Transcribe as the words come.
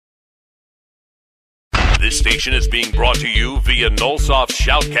This station is being brought to you via Nullsoft's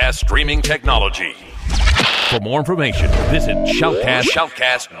Shoutcast streaming technology. For more information, visit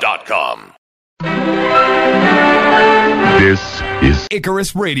shoutcast.com. This is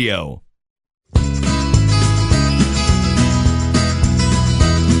Icarus Radio.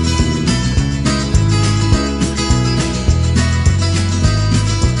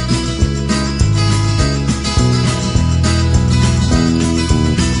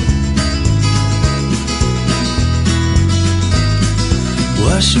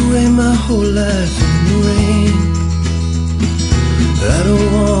 Wash away my whole life in the rain. I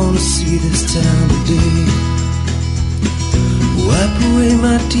don't want to see this town today. Wipe away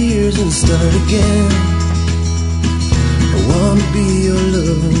my tears and start again. I want to be your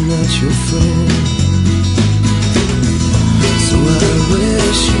lover, not your friend. So I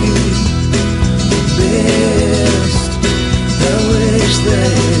wish you the best. I wish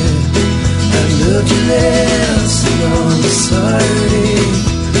that I loved you less. And I'm sorry.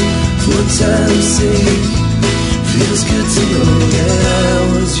 For time's sake, feels good to know that I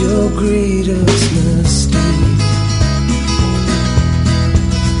was your greatest mistake.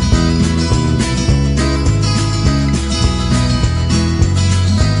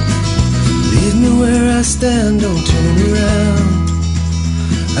 Leave me where I stand, don't turn around.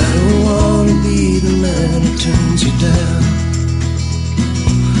 I don't want to be the man who turns you down.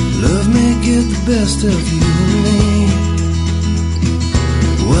 Love may get the best of you and me.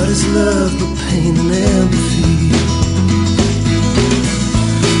 What is love but pain and empathy?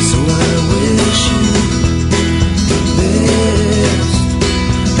 So I wish you the best.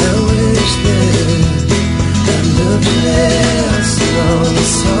 I wish that I loved you less. And all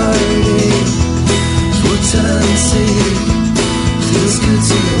this heartache, for time's sake, feels good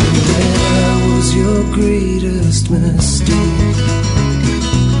to know that I was your greatest mistake.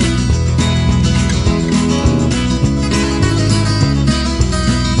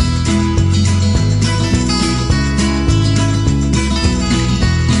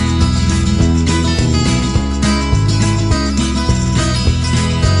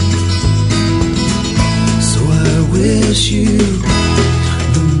 Wish you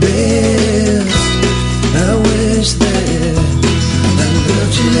the best. I wish that I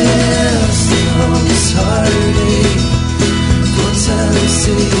loved you less. All this heartache, for time's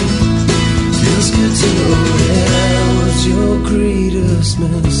sake, feels good to know that I was your greatest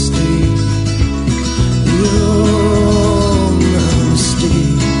mistake. You're my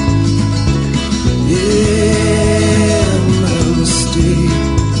mistake. Yeah, my mistake.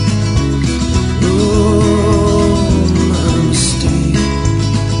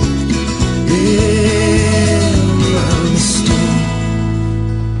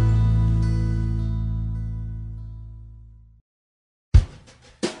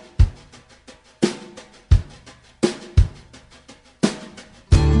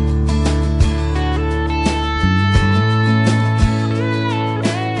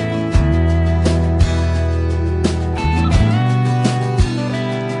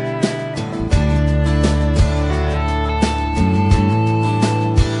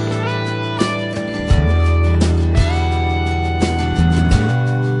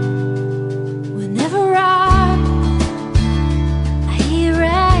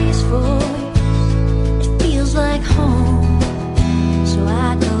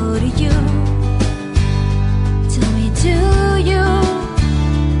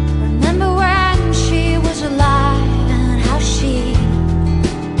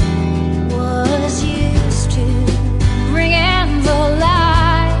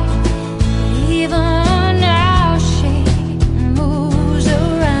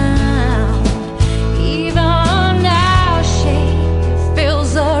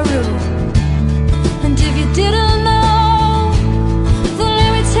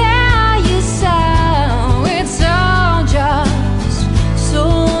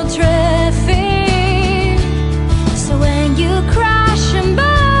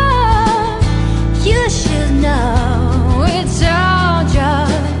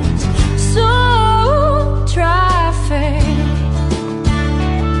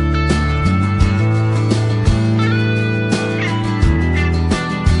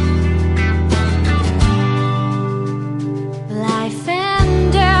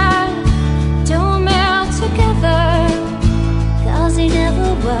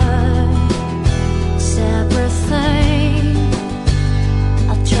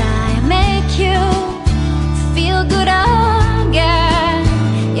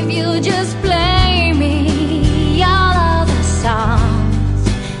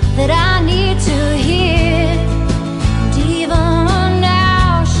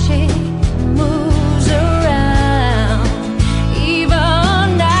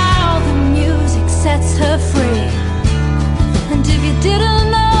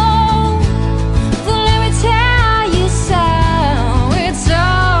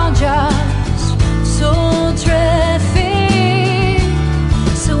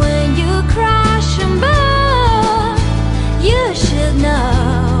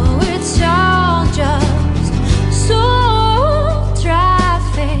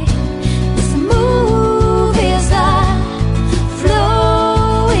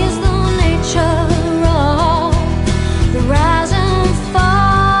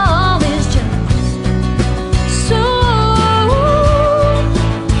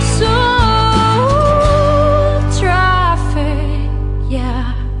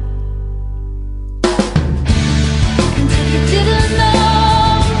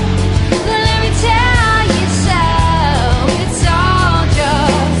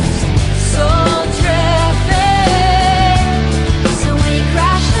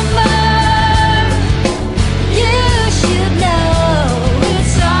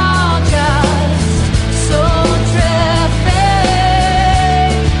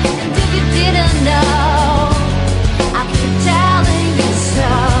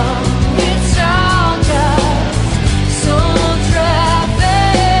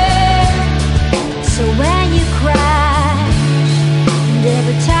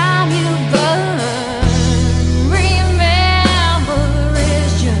 every time you burn. Remember,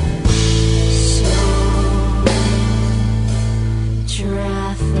 it's just so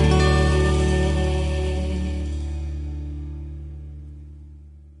traffic.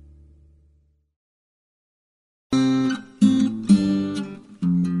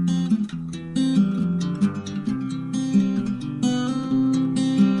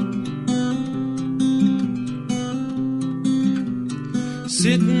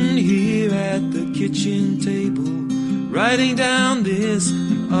 Sitting here at the kitchen table, writing down this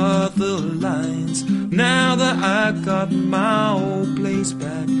and other lines. Now that I got my old place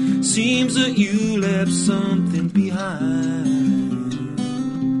back, seems that you left something behind.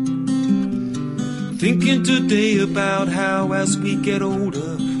 Thinking today about how as we get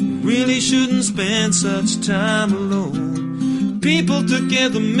older, we really shouldn't spend such time alone. People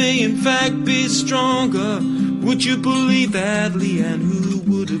together may in fact be stronger. Would you believe that, Leanne? Who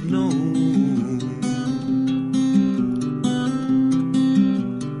would have known?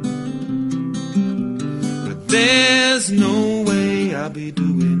 But there's no way I'd be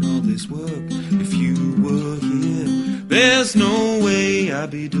doing all this work if you were here. There's no way I'd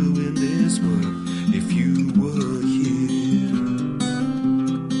be doing this work if you were here.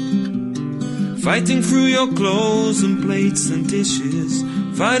 Fighting through your clothes and plates and dishes,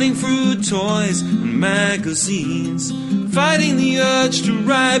 fighting through toys and magazines, fighting the urge to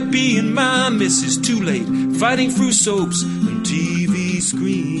write being my missus too late, fighting through soaps and TV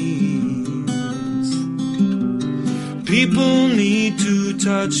screens. People need to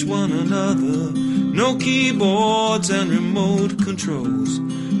touch one another, no keyboards and remote controls.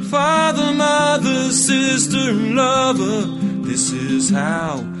 Father, mother, sister and lover, this is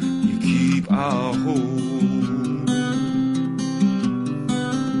how we keep our home.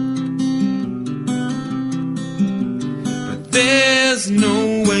 There's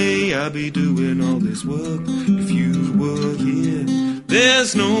no way I'd be doing all this work if you were here.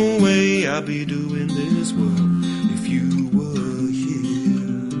 There's no way I'd be doing this work if you were here.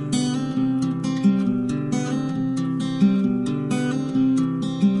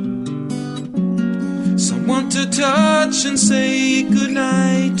 Someone to touch and say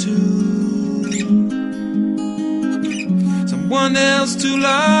goodnight to, someone else to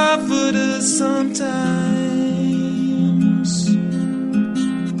laugh at us sometimes.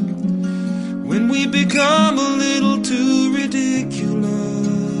 When we become a little too ridiculous,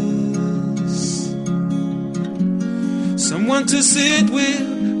 someone to sit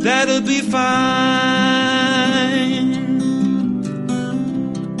with, that'll be fine.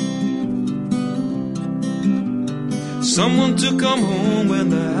 Someone to come home when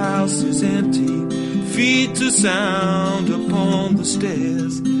the house is empty, feet to sound upon the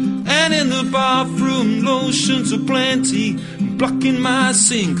stairs, and in the bathroom lotions aplenty. Blocking my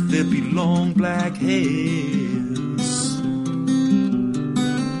sink, there be long black hairs.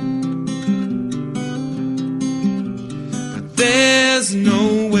 But there's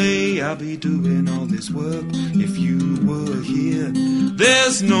no way I'll be doing all this work if you were here.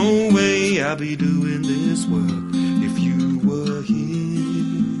 There's no way I'll be doing this work if you were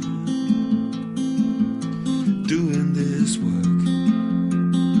here. Doing this work.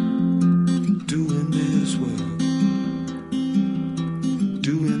 Doing this work.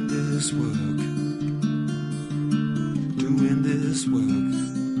 Doing this work, doing this work,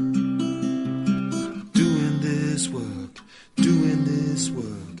 doing this work, doing this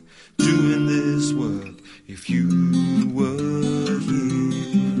work, doing this work, if you were here.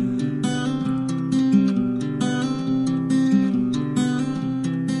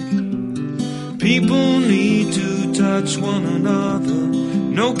 People need to touch one another,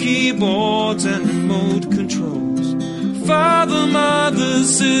 no keyboards and remote controls. Father, mother,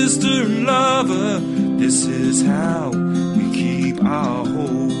 sister, and lover, this is how we keep our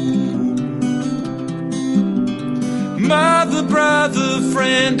home. Mother, brother,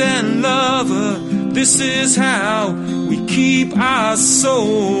 friend, and lover, this is how we keep our souls.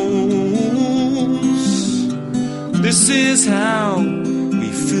 This is how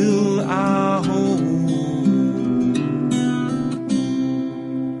we fill our home.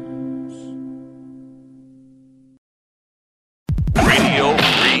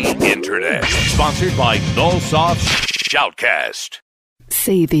 Internet. Sponsored by Nullsoft Shoutcast.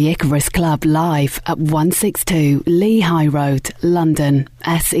 See the Icarus Club live at 162 Lee High Road, London,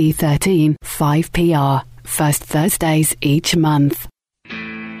 SE13 5PR. First Thursdays each month.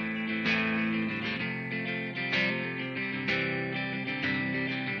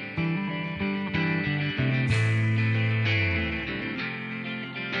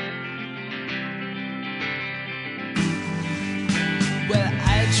 Well,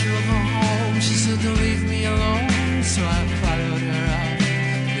 drove her home. She said, don't leave me alone. So I followed her up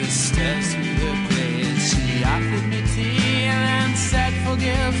the steps to the place. She offered me tea and then said,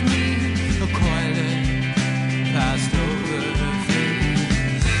 forgive me. A coiler passed over her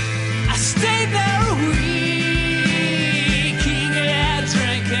face. I stayed there a week, eating,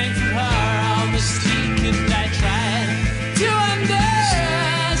 drinking from her all mystique, and I tried to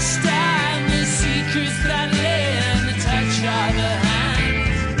understand the secrets that lay in the touch of her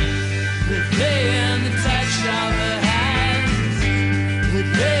hands, that lay in the touch of her hands, that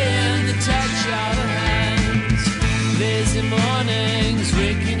lay in the touch of her hands. Lazy mornings,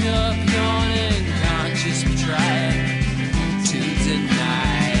 waking up, yawning, conscious but trying to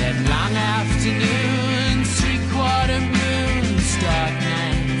deny it. Long afternoons, 3/4 moons, dark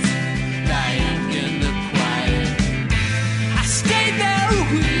nights, lying in the quiet. I stayed there a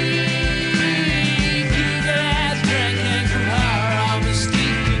week, eating, drinking from her all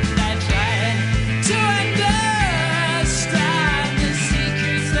mystique, and I tried to understand the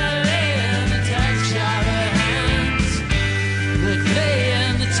secrets that lay in the touch of her hands, that lay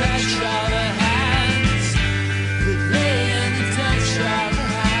in the touch of her hands, that lay in the touch of her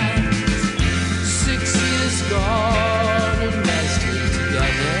hands. 6 years gone and rested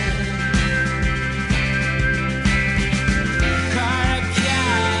together. Car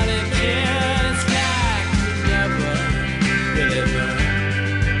cat, a kiss, cat could never deliver.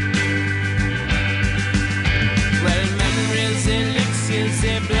 Well, memories, elixirs, a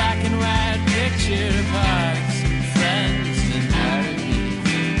black and white picture of hearts and friends and her and me.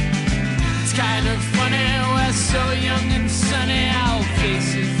 It's kind of funny, we're so young and sunny, our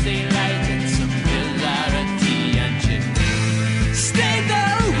faces they lighten some hilarity, and you stayed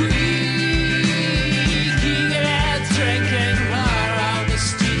there a week, eating, drinking her on the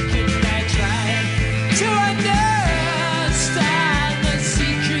street, and I tried to understand the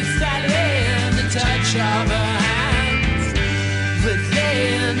secrets that lay in the touch of her hands, that lay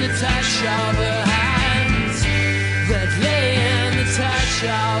in the touch of her hands, that lay in the touch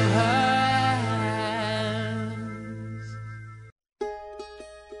of her hands.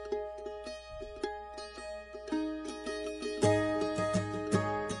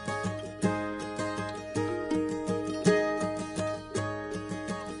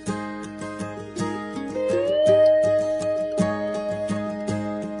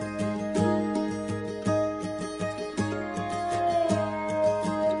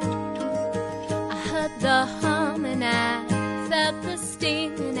 I heard the hum and I felt the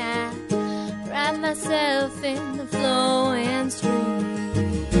steam, and I wrapped myself in the flowing stream.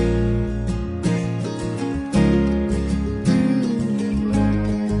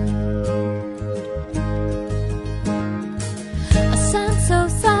 A sun so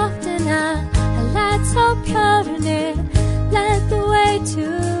soft and a light so pure, and it led the way to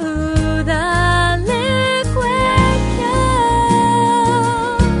the liquid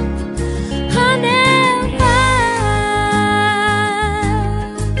pure honey pie,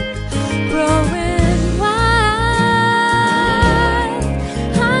 growing wild.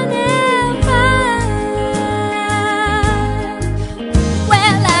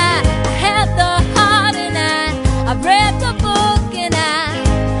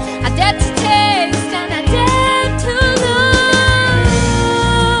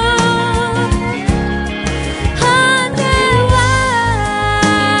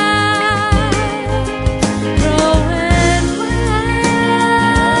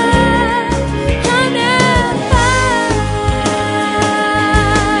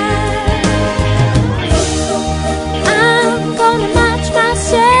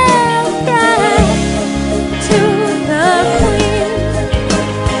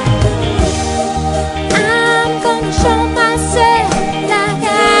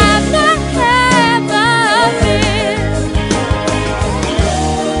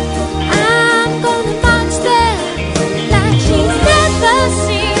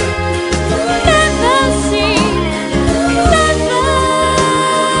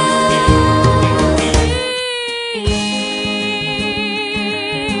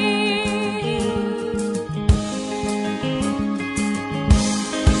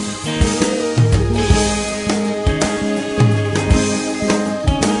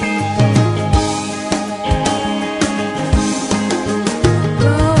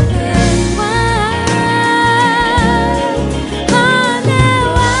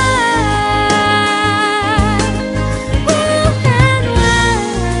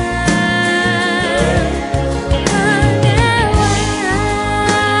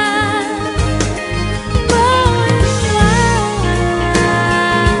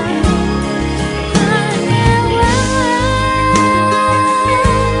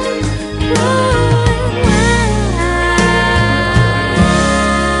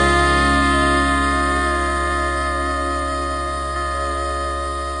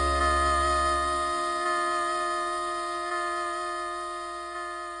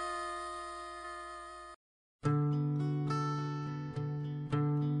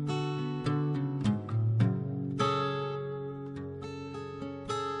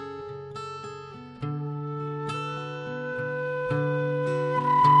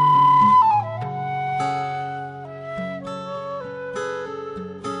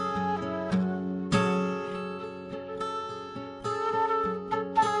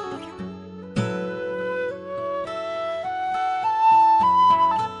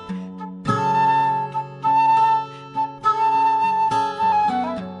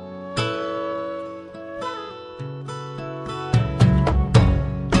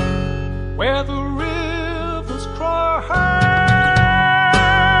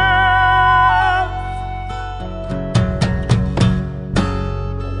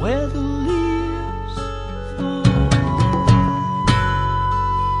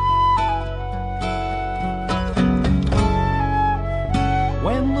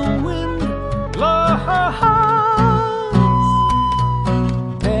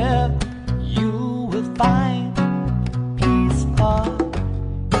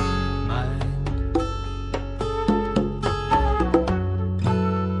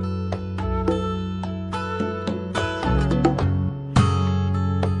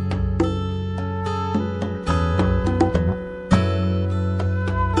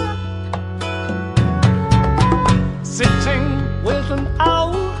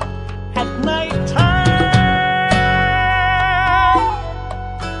 at night time,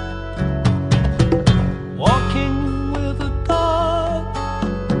 walking with a dog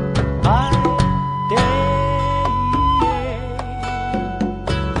by day,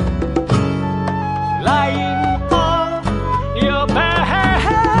 lying on your back,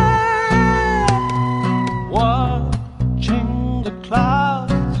 watching the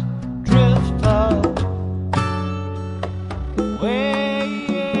clouds drift up.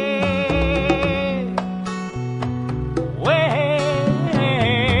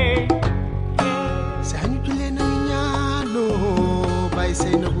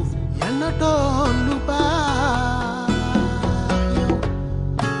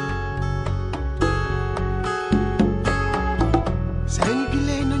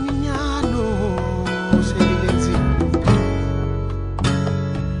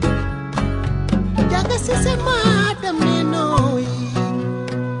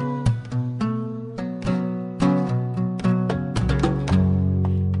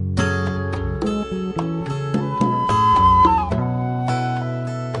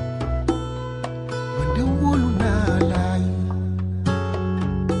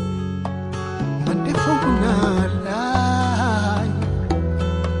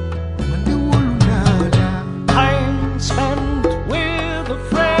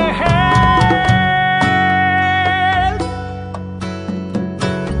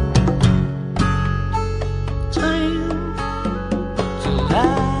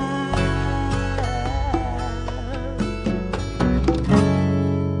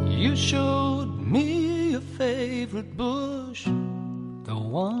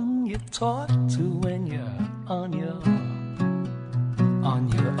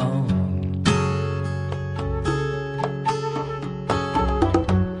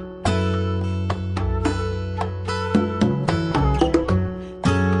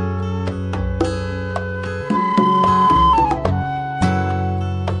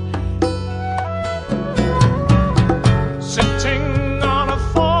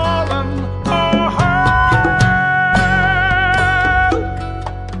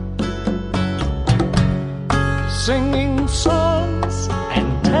 Singing songs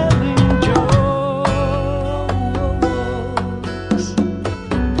and telling jokes,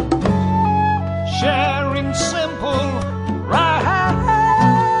 sharing simple rides.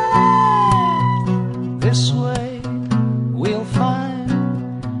 This way we'll find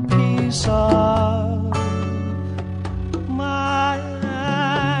peace of mind,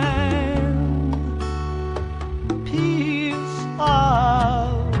 peace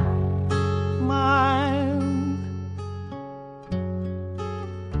of mind.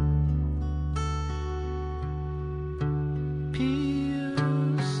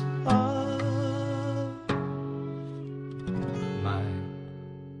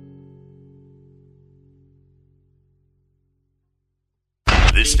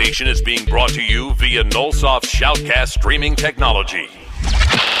 This station is being brought to you via Nullsoft Shoutcast streaming technology.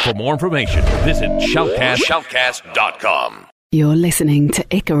 For more information, visit shoutcast.com. You're listening to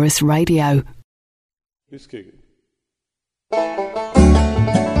Icarus Radio. Let's kick it.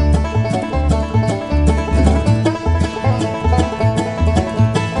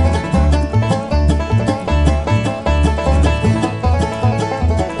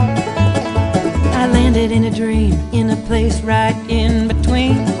 I landed in a dream, in a place right in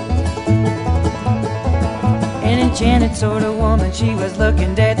between. An enchanted sort of woman, she was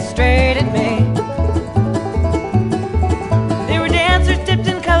looking dead straight at me. There were dancers dipped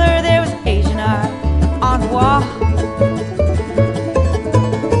in color, there was Asian art on the wall.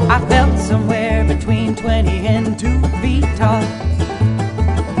 I felt somewhere between 20 and 2 feet tall.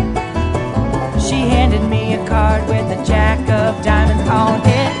 She handed me a card with a jack of diamonds on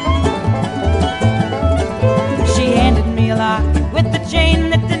it. She handed me a locket with a chain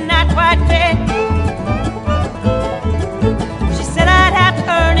that did not quite fit. She said I'd have to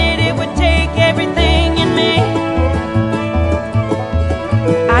earn it, it would take everything in me.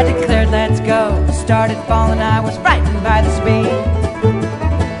 I declared let's go, started falling, I was frightened by the speed.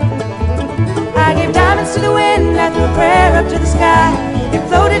 I gave diamonds to the wind, I threw a prayer up to the sky. It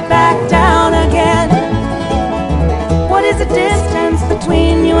floated back down again. What is the distance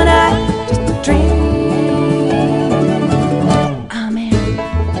between you and I? Just a dream.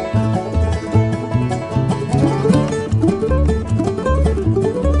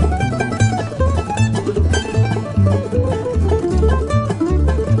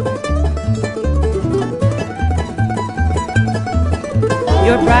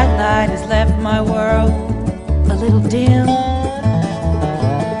 Your bright light has left my world a little dim.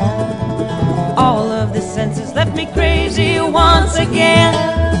 All of the senses left me crazy once again.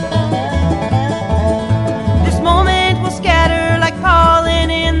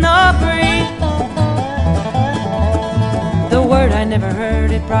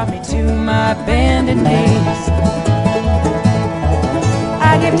 my bended knees.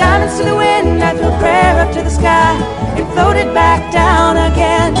 I gave diamonds to the wind, I threw a prayer up to the sky. It floated back down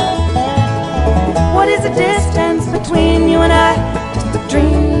again. What is the distance between you and I? Just a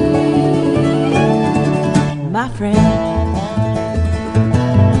dream, my friend.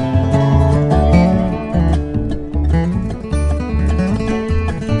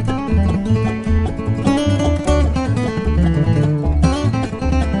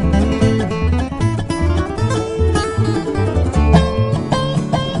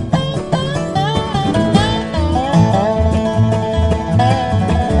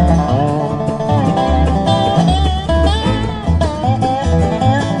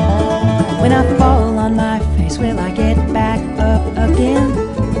 When I fall on my face, will I get back up again?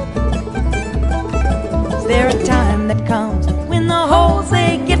 Is there a time that comes when the holes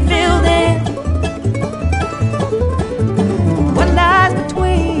they get filled in? What lies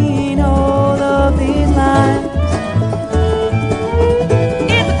between all of these lines?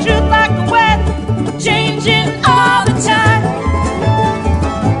 Is the truth like the weather, changing all the time?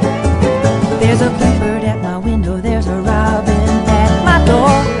 There's a bluebird at my window, there's a robin at my door.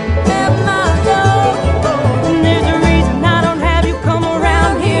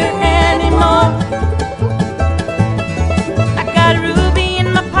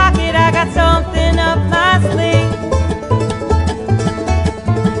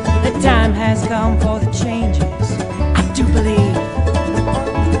 Come for the changes, I do believe.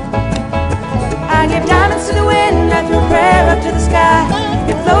 I gave diamonds to the wind, I threw a prayer up to the sky.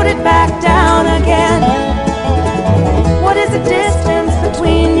 It floated back down again. What is the distance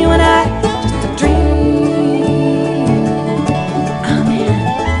between you and I? Just a dream, amen.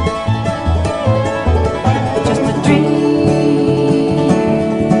 Just a dream,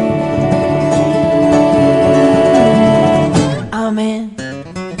 amen.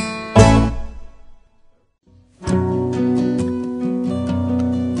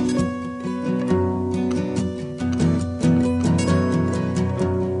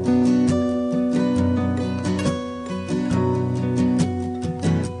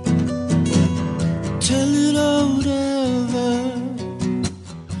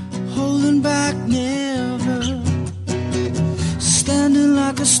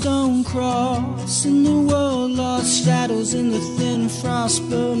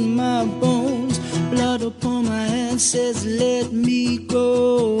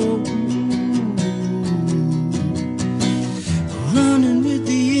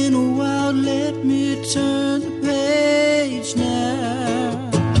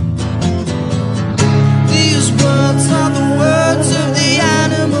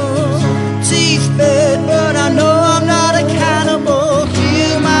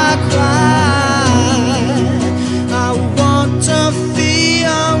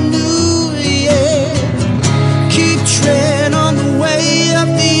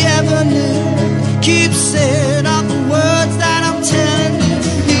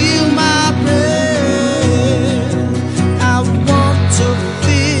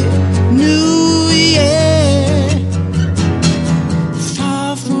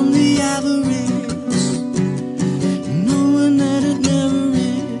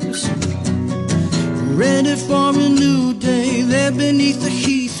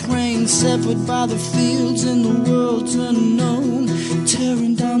 Severed by the fields and the world's unknown,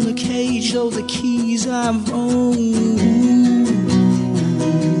 tearing down the cage, though the keys I've owned.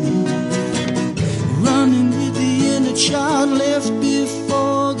 Running with the inner child left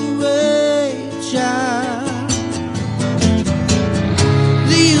before the rage.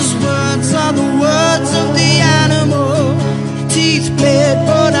 These words are the words of the animal, teeth bared,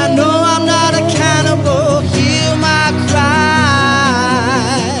 but I know I'm not a cannibal. Hear my cry.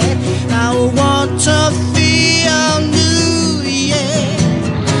 To feel new,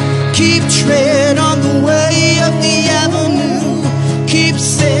 yeah. Keep tread on the way of the avenue. Keep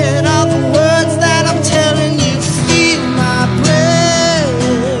saying all the words that I'm telling you. Feel my breath.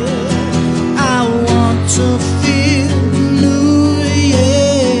 I want to feel new,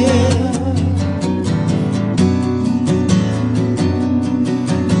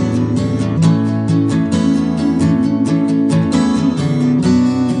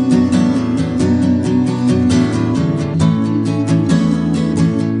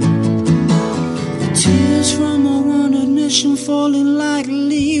 falling like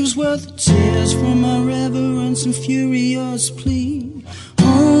leaves, worth the tears from my reverence and furious plea.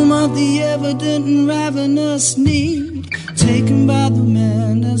 Home of the evident and ravenous need, taken by the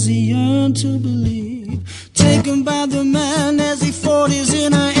man as he yearned to believe, taken by the man as he fought his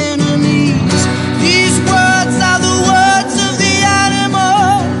inner enemies. These words are the words of the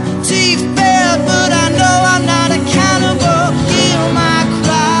animal, teeth bare.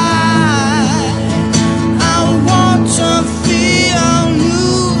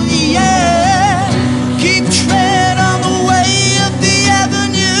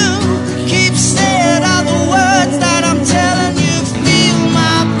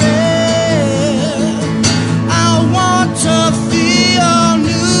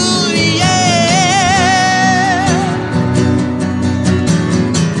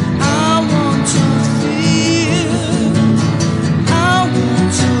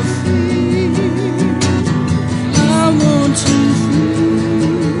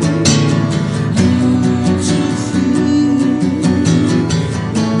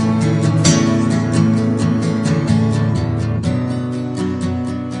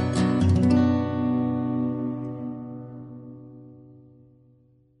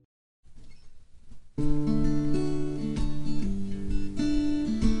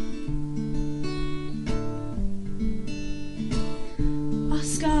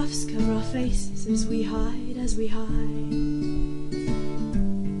 scarves cover our faces as we hide,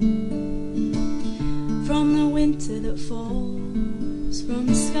 from the winter that falls from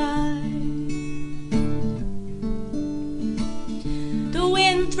the sky. The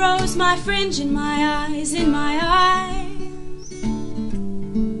wind throws my fringe in my eyes,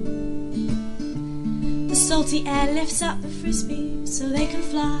 The salty air lifts up the frisbees so they can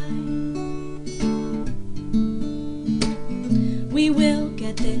fly. We will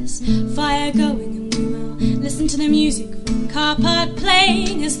get this fire going, and we will listen to the music from the car park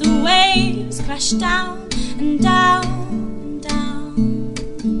playing as the waves crash down and down and down.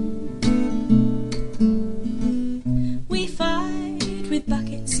 We fight with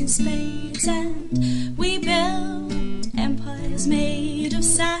buckets and spades, and we build empires made of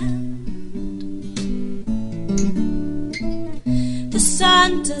sand. The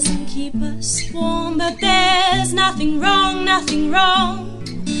sun doesn't keep us warm, but there's nothing wrong,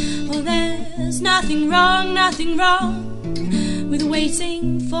 Oh, there's nothing wrong with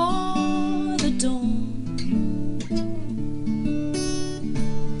waiting for the dawn.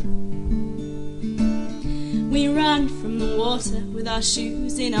 We run from the water with our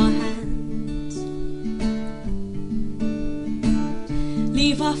shoes in our hands,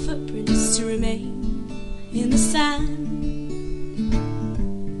 leave our footprints to remain in the sand.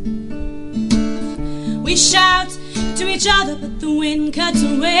 We shout to each other, but the wind cuts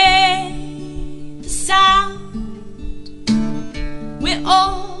away the sound. We're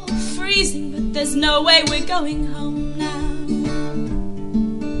all freezing, but there's no way we're going home now.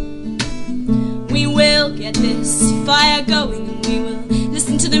 We will get this fire going, and we will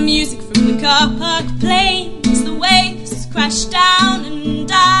listen to the music from the car park playing as the waves crash down and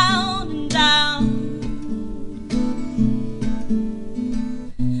down and down.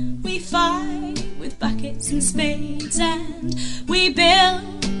 We fight with buckets and spades, and we build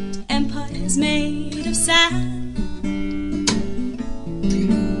empires made of sand.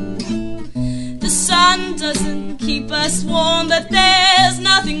 The sun doesn't keep us warm, but there's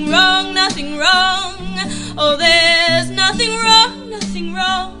nothing wrong, Oh, there's nothing wrong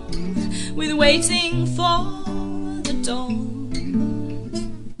with waiting for the dawn.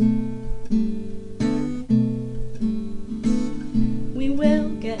 We will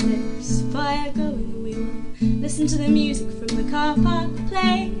get this fire going, we will listen to the music from the car park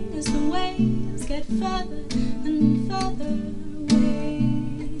playing as the waves get further and further away.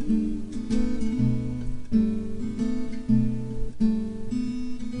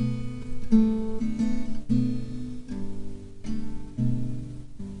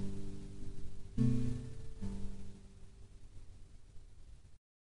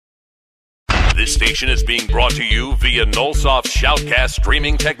 This station is being brought to you via Nullsoft Shoutcast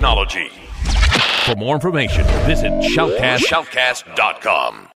streaming technology. For more information, visit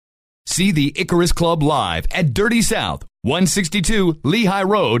shoutcast.com. See the Icarus Club live at Dirty South, 162 Lehigh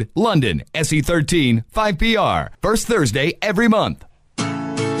Road, London, SE13 5PR. First Thursday every month.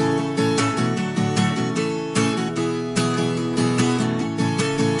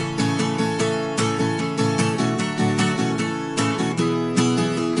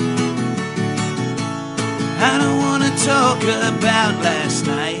 I don't want to talk about last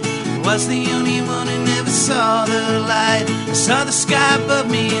night. I was the only one who never saw the light. I saw the sky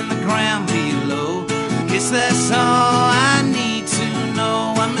above me and the ground below. Guess that's all I need to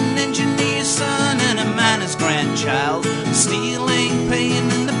know. I'm an engineer's son and a miner's grandchild. The steel ain't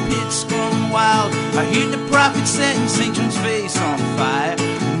paying and the pit's grown wild. I heard the prophet setting St. John's face on fire.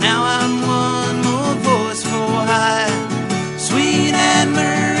 Now I'm one more voice for hire. Sweet Anne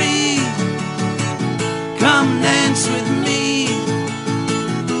Marie, come dance with me.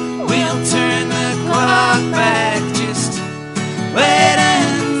 We'll turn the clock back, just wait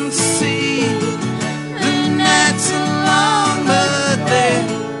and see. The nights are long, but they're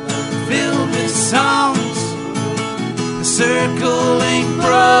filled with songs. The circle ain't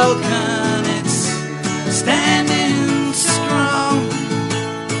broken, it's standing strong.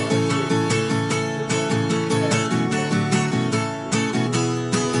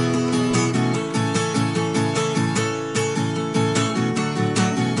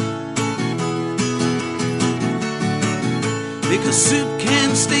 Pickle soup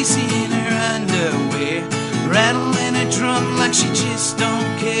can Stacy in her underwear, rattling her drum like she just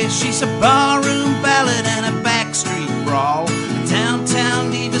don't care. She's a barroom ballad and a backstreet brawl, a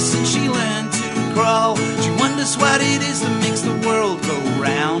downtown diva since she learned to crawl. She wonders what it is that makes the world go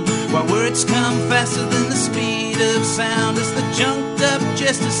round, why words come faster than the speed of sound. As the junked up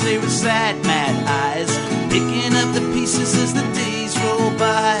jesters stare with sad mad eyes, picking up the pieces as the days roll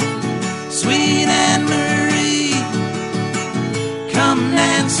by. Sweet Anne Marie, come Come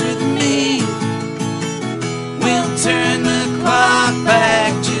dance with me. We'll turn the clock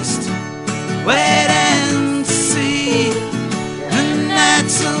back, just wait and see. The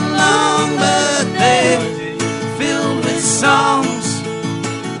nights are long, but they're filled with songs.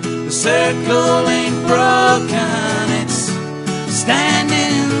 The circle ain't broken, it's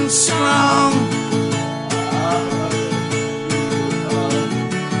standing strong.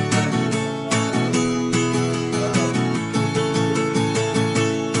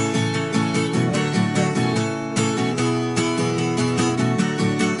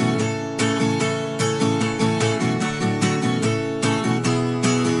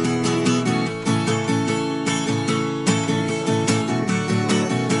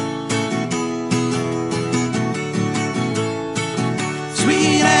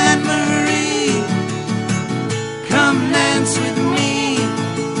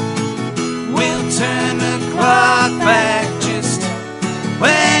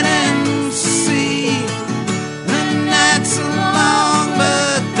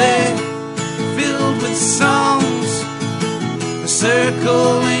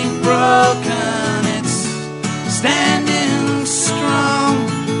 Circle ain't broken, it's standing strong.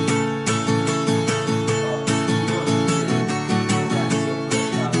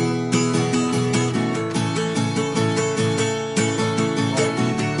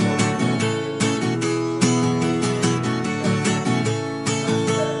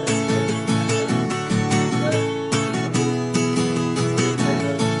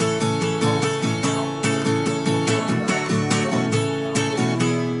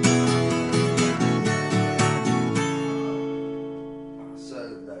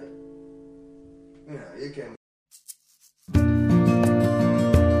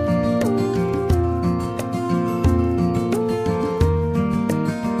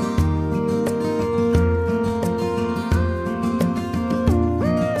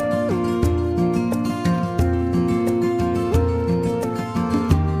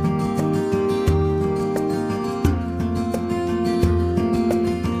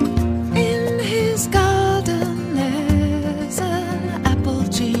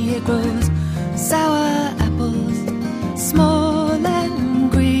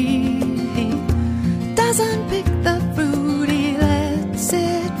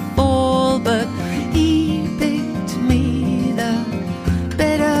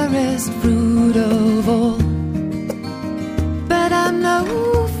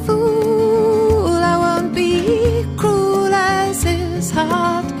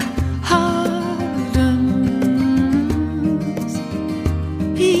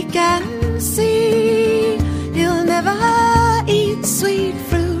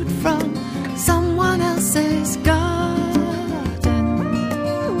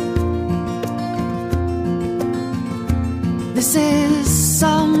 This is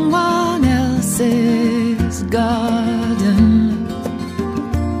someone else's garden.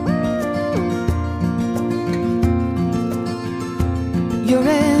 You're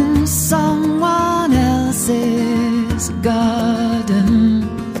in someone else's garden.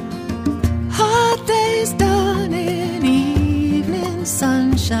 Hard days done in evening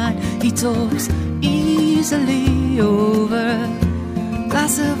sunshine. He talks easily over a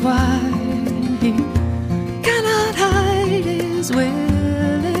glass of wine. He cannot hide his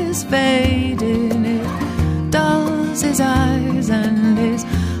will is fading. It dulls his eyes and his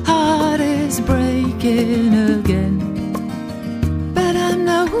heart is breaking again. But I'm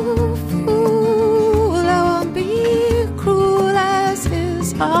no fool, I won't be cruel as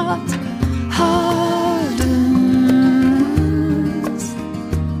his heart hardens.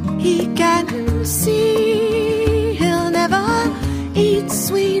 He can see he'll never eat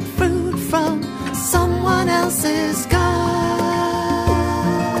sweet fruit from someone else's garden.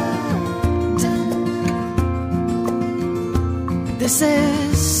 This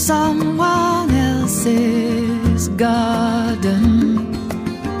is someone else's garden.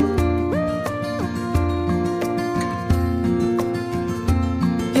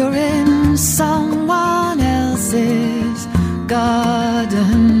 You're in someone else's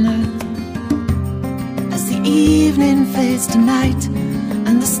garden. As the evening fades to night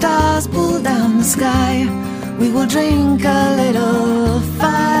and the stars pull down the sky, we will drink a little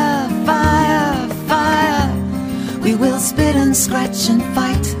fire, fire, fire. We will spit and scratch and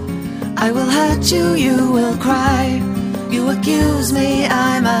fight. I will hurt you, you will cry. You accuse me,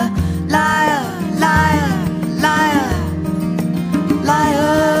 I'm a liar, liar, liar,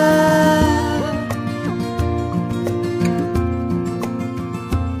 liar.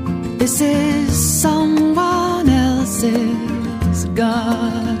 This is someone else's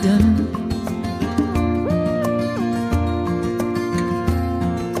garden.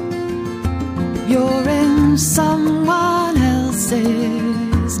 in someone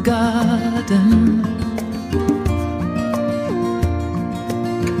else's garden.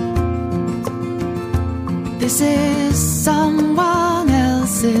 This is someone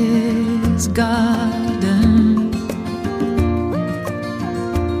else's garden.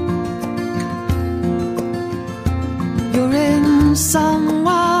 You're in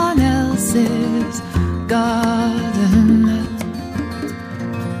someone else's garden.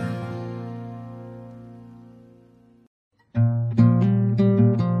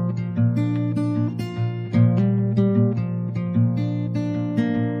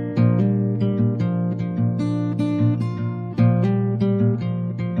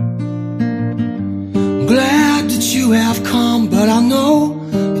 Glad that you have come, but I know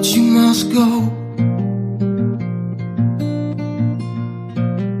that you must go.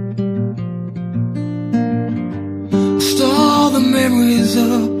 Store the memories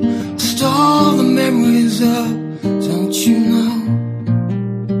up, store the memories up, don't you know?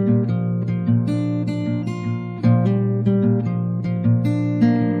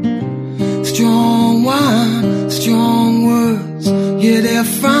 Strong wine, strong words, yeah,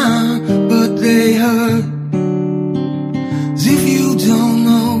 they're fine, but they hurt. As if you don't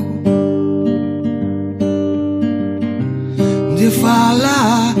know. And if I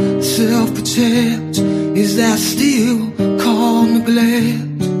lie, self-protect, is that still called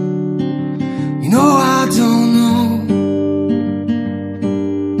neglect? You know I don't know.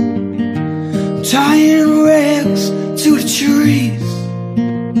 I'm tying rags to the trees.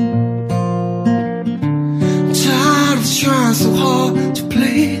 I'm tired of trying so hard to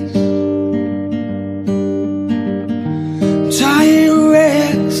please. I'm tying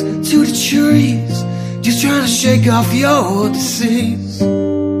rags to the trees, just trying to shake off your disease.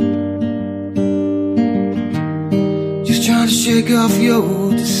 Just trying to shake off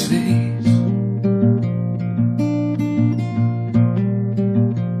your disease.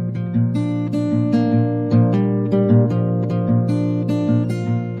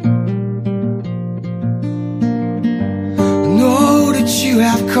 You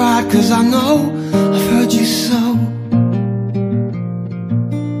have cried, 'cause I know I've heard you so.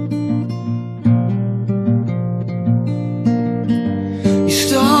 You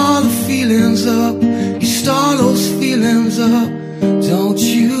store the feelings up, you store those feelings up, don't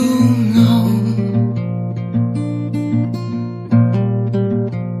you know?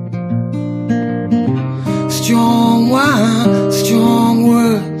 Strong wine, strong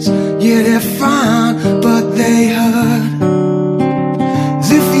words, yeah, they're fine, but they hurt.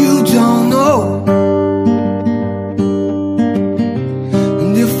 If you don't know,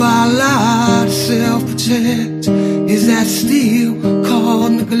 and if I lie to self-protect, is that still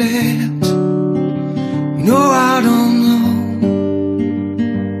called neglect? You know I don't know.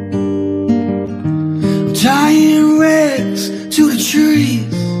 I'm tying rags to the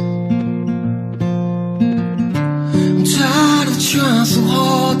trees. I'm tired of trying so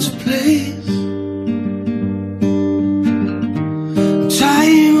hard to please.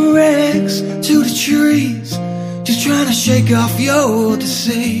 Tying rags to the trees, just trying to shake off your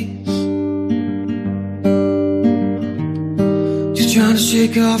disease. Just trying to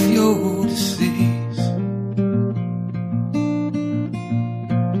shake off your disease.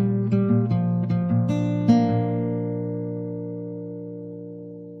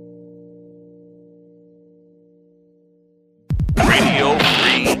 Radio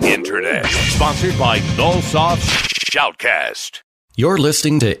Free Internet. Sponsored by Nullsoft Shoutcast. You're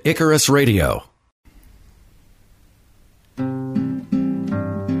listening to Icarus Radio.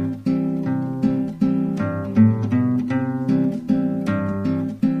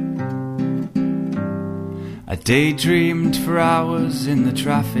 I daydreamed for hours in the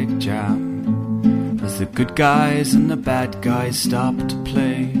traffic jam as the good guys and the bad guys stopped to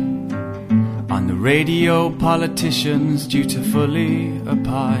play. On the radio, politicians dutifully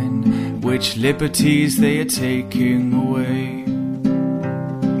opine which liberties they are taking away.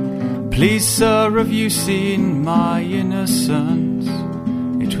 Please, sir, have you seen my innocence?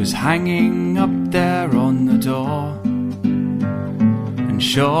 It was hanging up there on the door, and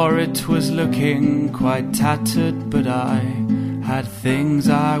sure it was looking quite tattered, but I had things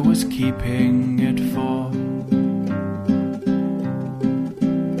I was keeping it for.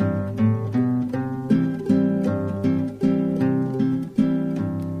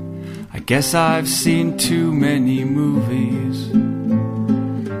 I guess I've seen too many movies.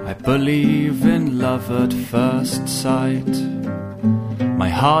 I believe in love at first sight. My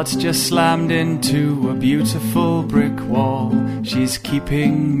heart just slammed into a beautiful brick wall. She's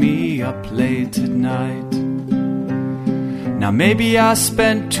keeping me up late at night. Now maybe I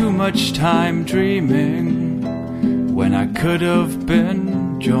spent too much time dreaming when I could have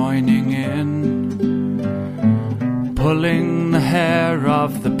been joining in. Pulling the hair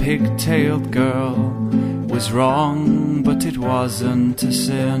of the pigtailed girl was wrong, but it wasn't a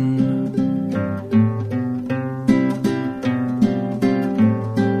sin.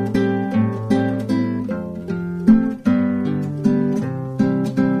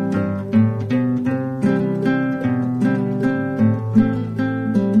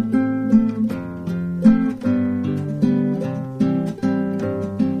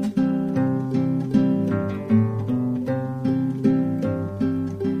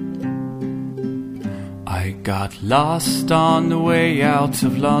 Lost on the way out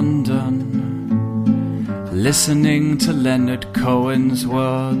of London, listening to Leonard Cohen's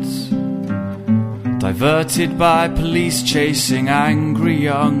words, diverted by police chasing angry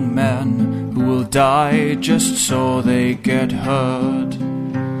young men who will die just so they get heard.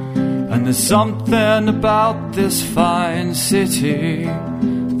 And there's something about this fine city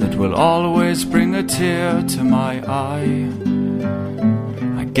that will always bring a tear to my eye.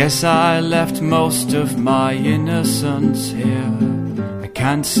 Guess I left most of my innocence here. I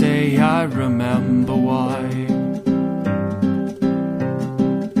can't say I remember why.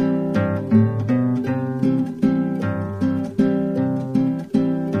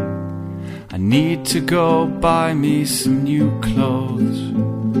 I need to go buy me some new clothes.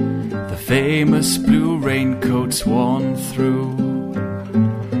 The famous blue raincoat's worn through.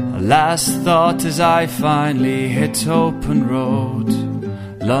 A last thought as I finally hit open road.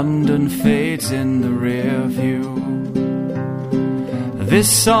 London fades in the rear view. This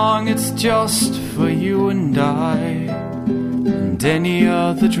song, it's just for you and I, and any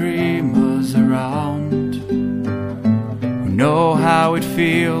other dreamers around who know how it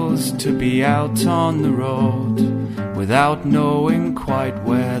feels to be out on the road without knowing quite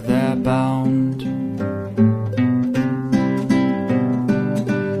where they're bound.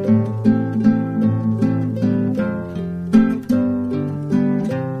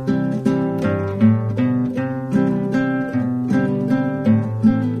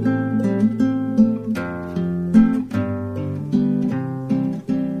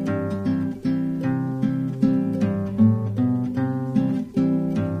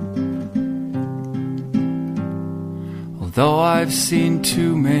 Though I've seen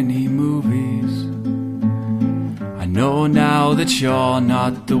too many movies, I know now that you're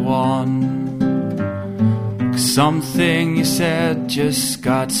not the one. 'Cause something you said just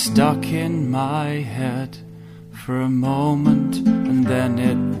got stuck in my head for a moment and then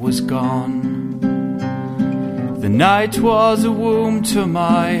it was gone. The night was a womb to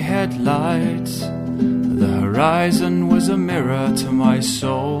my headlights. The horizon was a mirror to my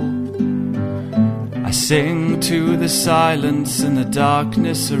soul. I sing to the silence and the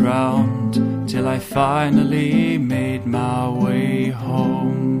darkness around till I finally made my way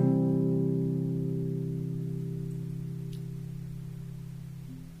home.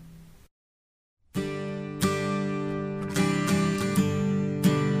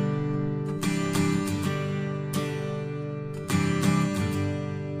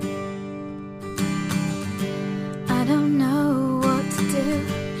 I don't know what to do,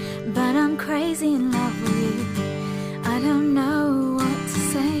 but I'm crazy in love with you. I don't know what to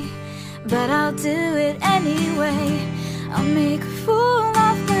say, but I'll do it anyway. I'll make a fool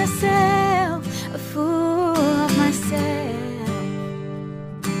of myself, a fool of myself.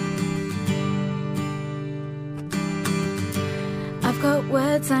 I've got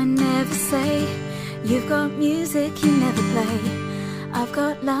words I never say. You've got music you never play. I've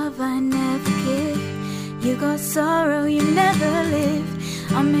got love I never give. You got sorrow you never live.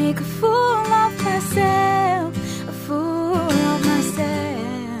 I'll make a fool of myself, a fool of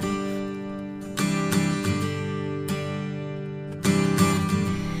myself.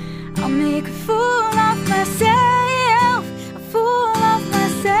 I'll make a fool of myself, a fool of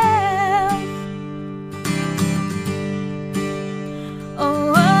myself.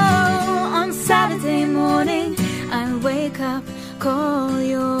 Oh, oh, on Saturday morning I wake up, call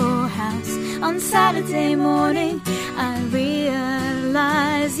your house. On Saturday morning I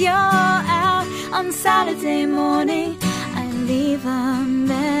realize you're out. On Saturday morning I leave a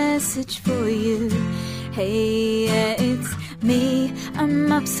message for you. Hey, yeah, it's me,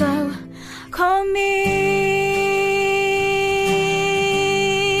 I'm up, so call me,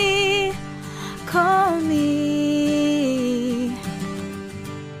 call me.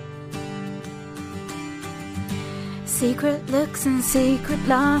 Secret looks and secret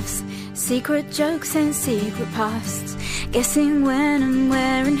laughs, secret jokes and secret pasts, guessing when and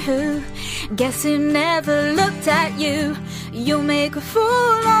where and who, guess who never looked at you. You'll make a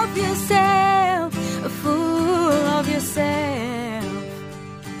fool of yourself, a fool of yourself.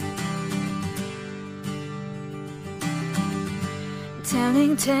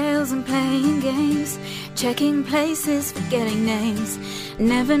 telling tales and playing games, checking places, forgetting names,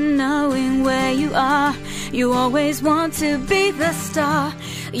 never knowing where you are. You always want to be the star.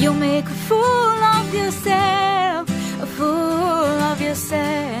 You'll make a fool of yourself, a fool of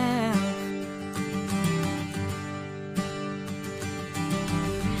yourself.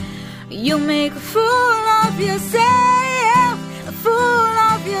 You'll make a fool of yourself, a fool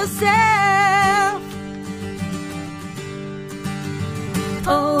of yourself.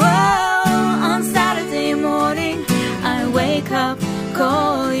 Oh, oh, on Saturday morning I wake up,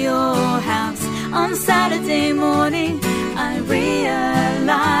 call your house. On Saturday morning I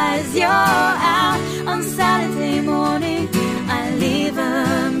realize you're out. On Saturday morning I leave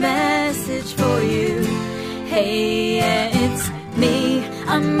a message for you. Hey, yeah, it's me,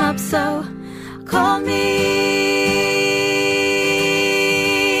 I'm up, so call me,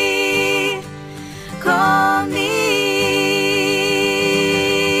 call me.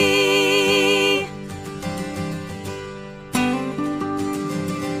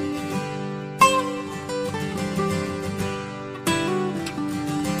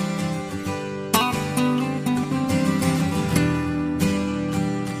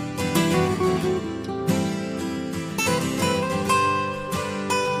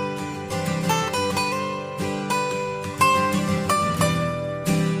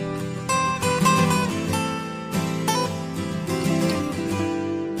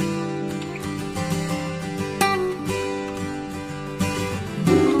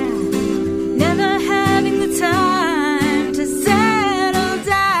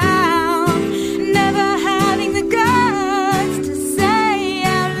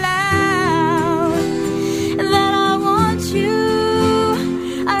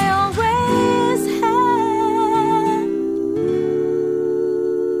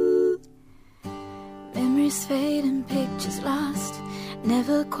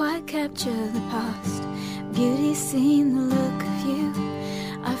 Capture the past, beauty seen the look of you.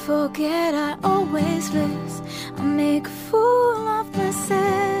 I forget, I always lose. I make a fool of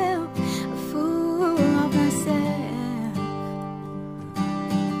myself, a fool of myself.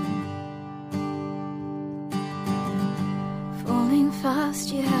 Falling fast,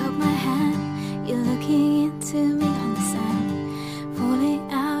 you held my hand. You're looking into me on the sand. Falling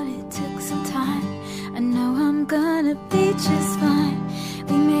out, it took some time. I know I'm gonna be just fine.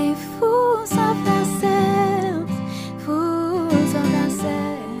 We made fools of ourselves, fools of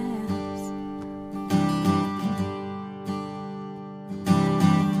ourselves.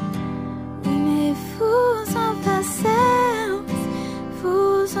 We made fools of ourselves,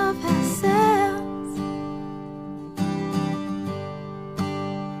 fools of ourselves.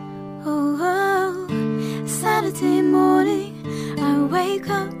 Oh, oh, Saturday morning I wake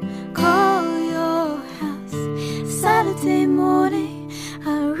up, call your house. Saturday morning I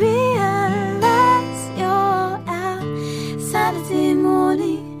realize you're out. Saturday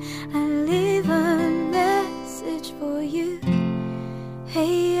morning I leave a message for you.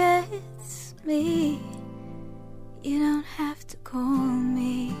 Hey, yeah, it's me. You don't have to call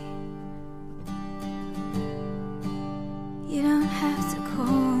me. You don't have to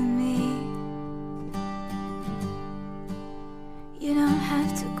call me. You don't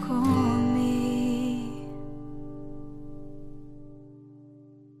have to call me.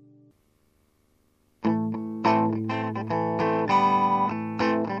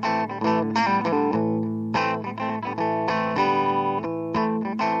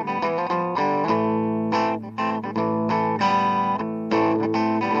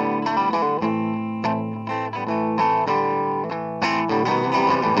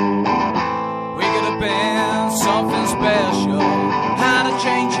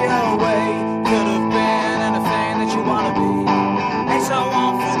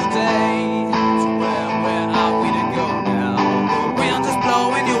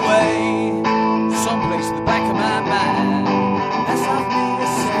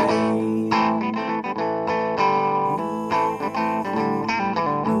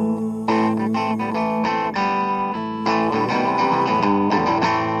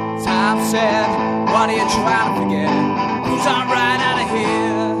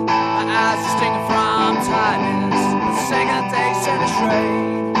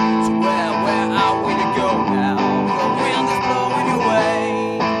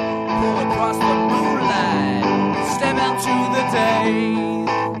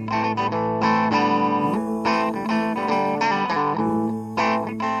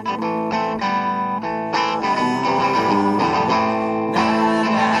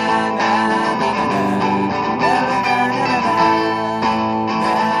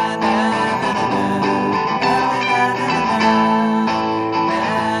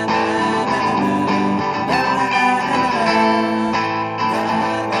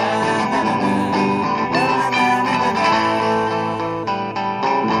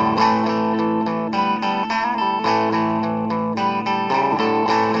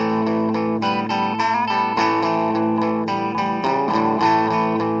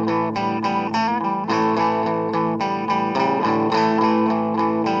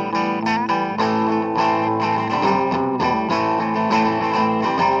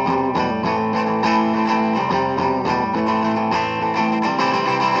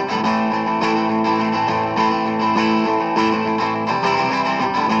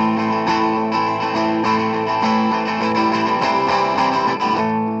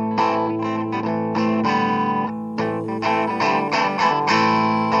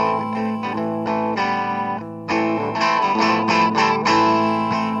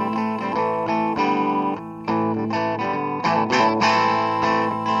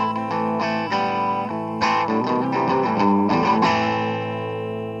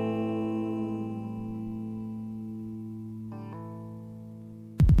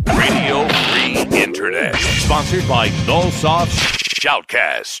 Radio Free Internet. Sponsored by Nullsoft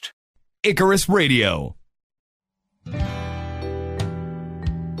Shoutcast. Icarus Radio.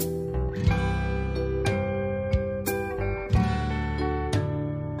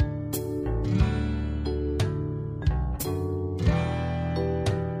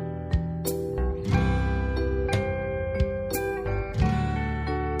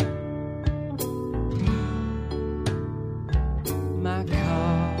 My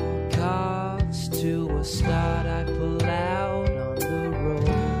car carves to a start. I pull out on the road.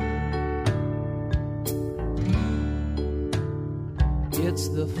 It's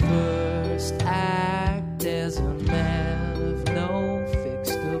the first act as a man of no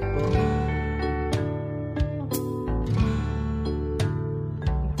fixed abode.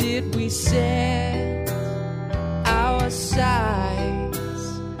 Did we set our sights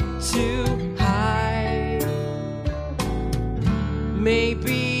too high?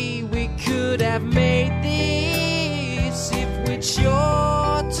 Maybe we could have made this if we'd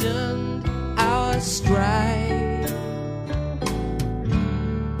shortened our stride.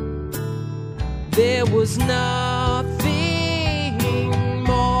 There was nothing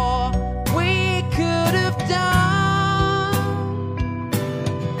more we could have done.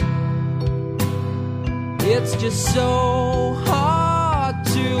 It's just so hard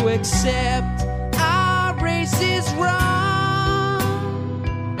to accept our race is wrong.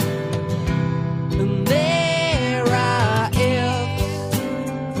 And there are ifs,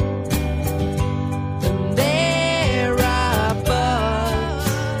 and there are buts.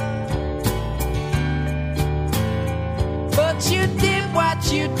 But you did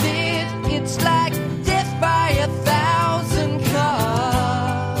what you did. It's like death by 1,000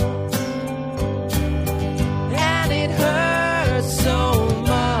 cuts. And it hurts so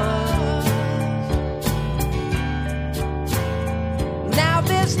much. Now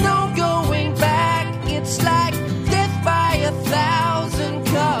there's no going back. It's like death by 1,000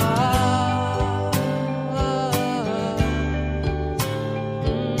 cuts.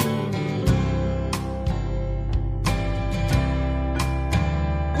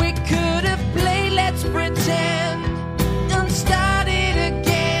 We could have played Let's Pretend and started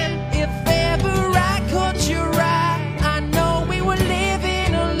again. If ever I caught your eye, I know we were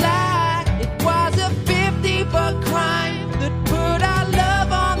living a lie. It was a $50 crime that put our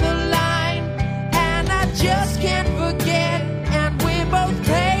love on the line. And I just can't forget, and we're both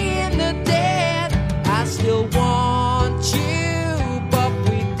paying the debt. I still want you, but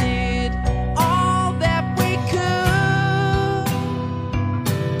we did all that we could.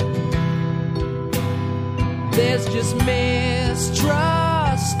 There's just mistrust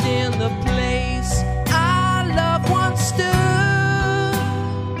in the place our love once stood.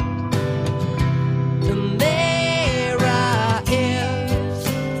 And there are ifs,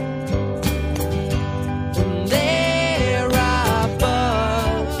 and there are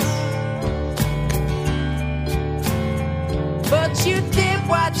buts. But you did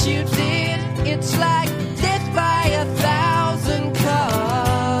what you did. It's like death by 1,000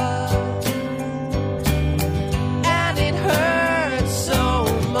 cuts. And it hurts so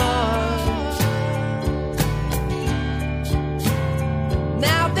much.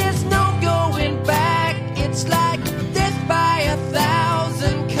 Now there's no going back. It's like death by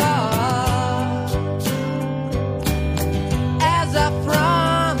 1,000 cuts. As our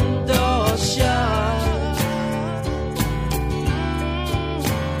front door shuts.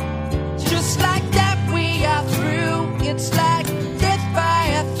 Just like that we are through. It's like death by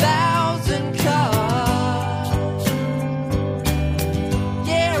 1,000 cuts.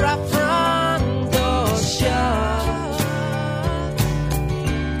 Yeah, our front door shuts.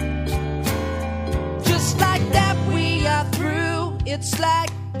 Just like that we are through. It's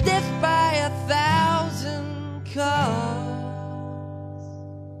like death by 1,000 cuts.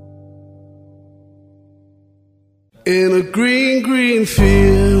 In a green, green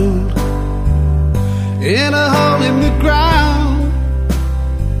field, in a hole in the ground,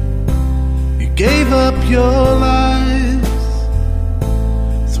 you gave up your lives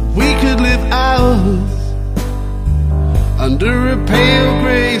so we could live ours under a pale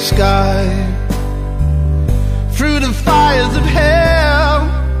grey sky. Through the fires of hell,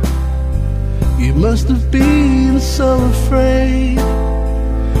 you must have been so afraid.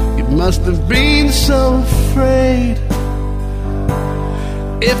 You must have been so afraid.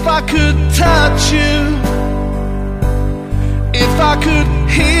 If I could touch you, if I could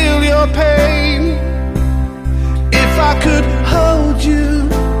heal your pain, if I could hold you,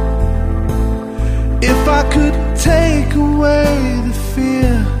 if I could take away the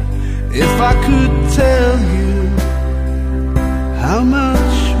fear, if I could tell you how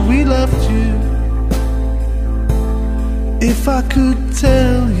much if I could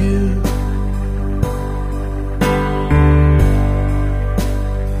tell you.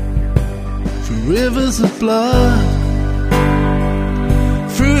 Through rivers of blood,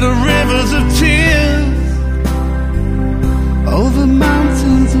 through the rivers of tears, over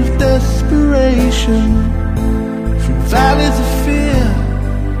mountains of desperation, through valleys of fear,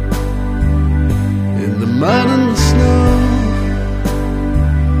 in the mud and the snow,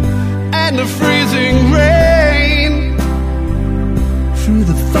 and the freezing rain, through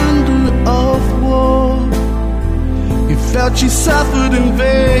the thunder of war. You felt you suffered in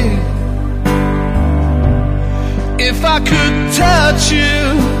vain. If I could touch you,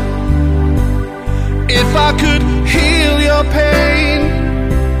 if I could heal your pain,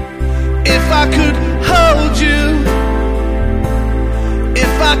 if I could hold you,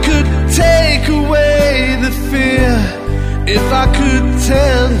 if I could take away the fear, if I could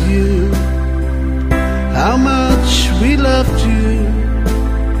tell you how much we loved you,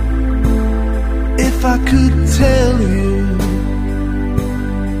 if I could tell you.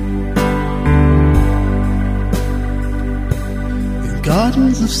 In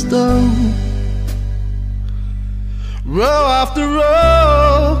gardens of stone, row after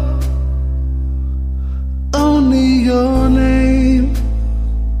row, only your name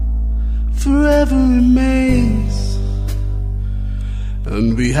forever remains.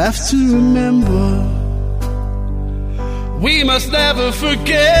 And we have to remember, we must never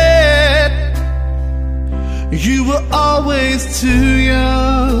forget, you were always too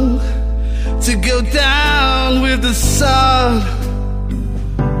young to go down with the sun.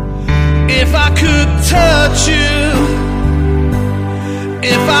 If I could touch you,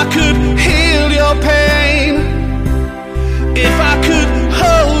 if I could heal your pain, if I could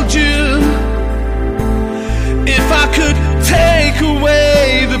hold you, if I could take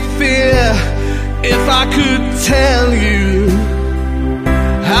away the fear, if I could tell you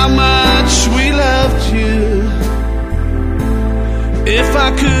how much we loved you, if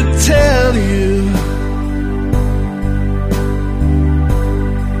I could tell you.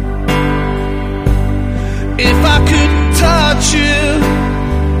 If I could touch you,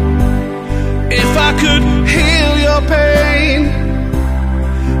 if I could heal your pain,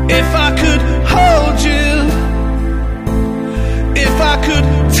 if I could hold you, if I could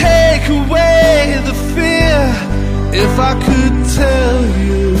take away the fear, if I could tell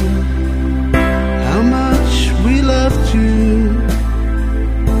you how much we loved you,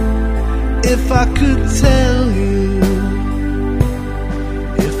 if I could tell you,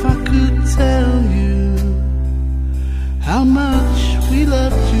 if I could tell you how much we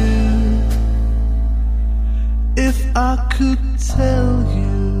loved you, if I could tell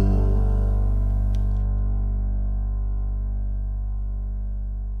you.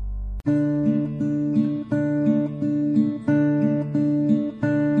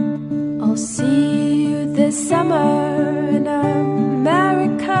 I'll see you this summer in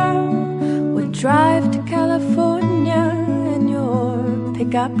America. We'll drive to California in your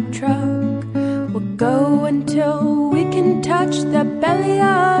pickup truck. We'll go until we can touch the belly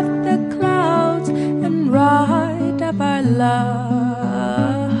of the clouds and ride up our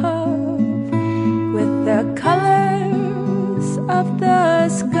love with the colors of the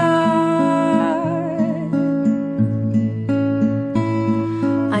sky.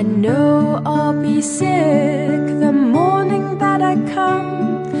 I know I'll be sick the morning that I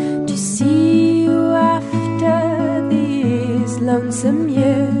come to see you after these lonesome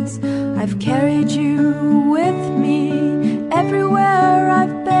years. I've carried you with me everywhere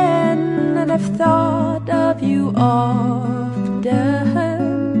I've been, and I've thought of you often,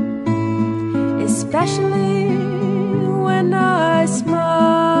 especially when I smile.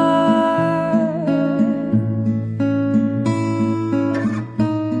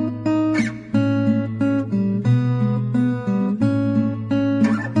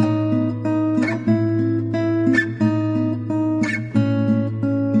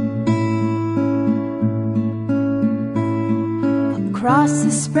 Across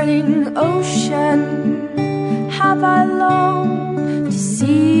the spreading ocean have I longed to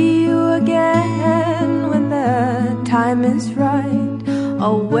see you again. When the time is right,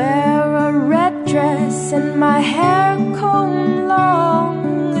 I'll wear a red dress and my hair combed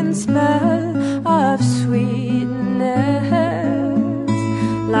long and smell of sweetness,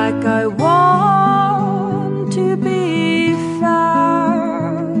 like I want to be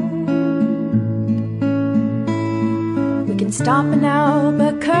found. We can stop in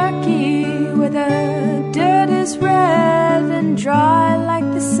Albuquerque where the dirt is red and dry like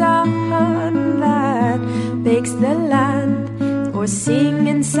the sun that bakes the land, or sing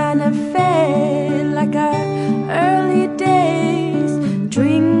in Santa Fe like our early days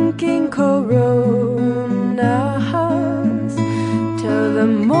drinking Coronas till the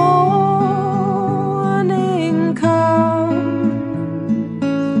morning comes.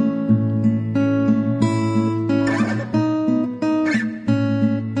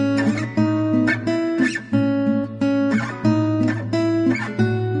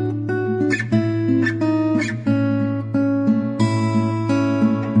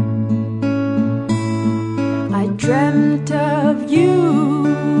 I dreamt of you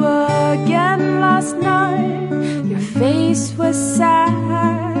again last night. Your face was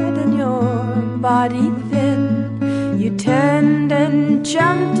sad and your body thin. You turned and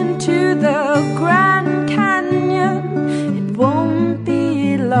jumped into the Grand Canyon. It won't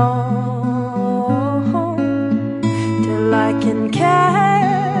be long till I can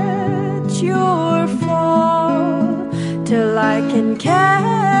catch your fall, till I can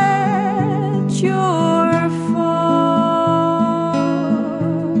catch your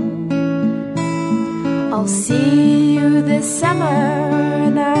I'll see you this summer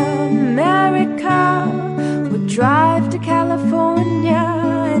in America. We'll drive to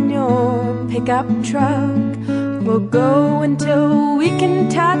California in your pickup truck. We'll go until we can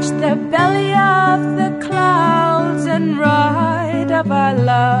touch the belly of the clouds and ride up our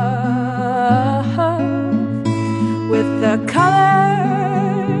love with the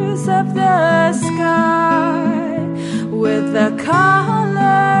colors of the sky, with the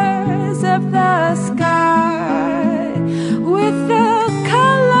colors of the sky, with the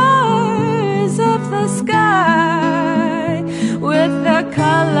colors of the sky, with the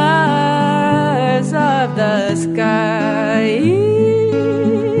colors of the sky.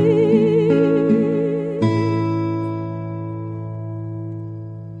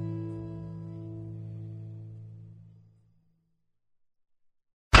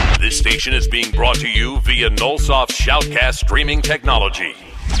 This station is being brought to you via Nullsoft Shoutcast streaming technology.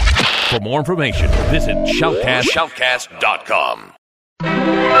 For more information, visit shoutcast.com.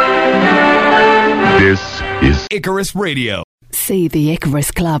 This is Icarus Radio. See the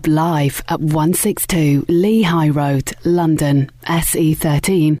Icarus Club live at 162 Lehigh Road, London,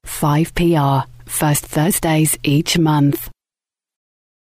 SE13 5PR. First Thursdays each month.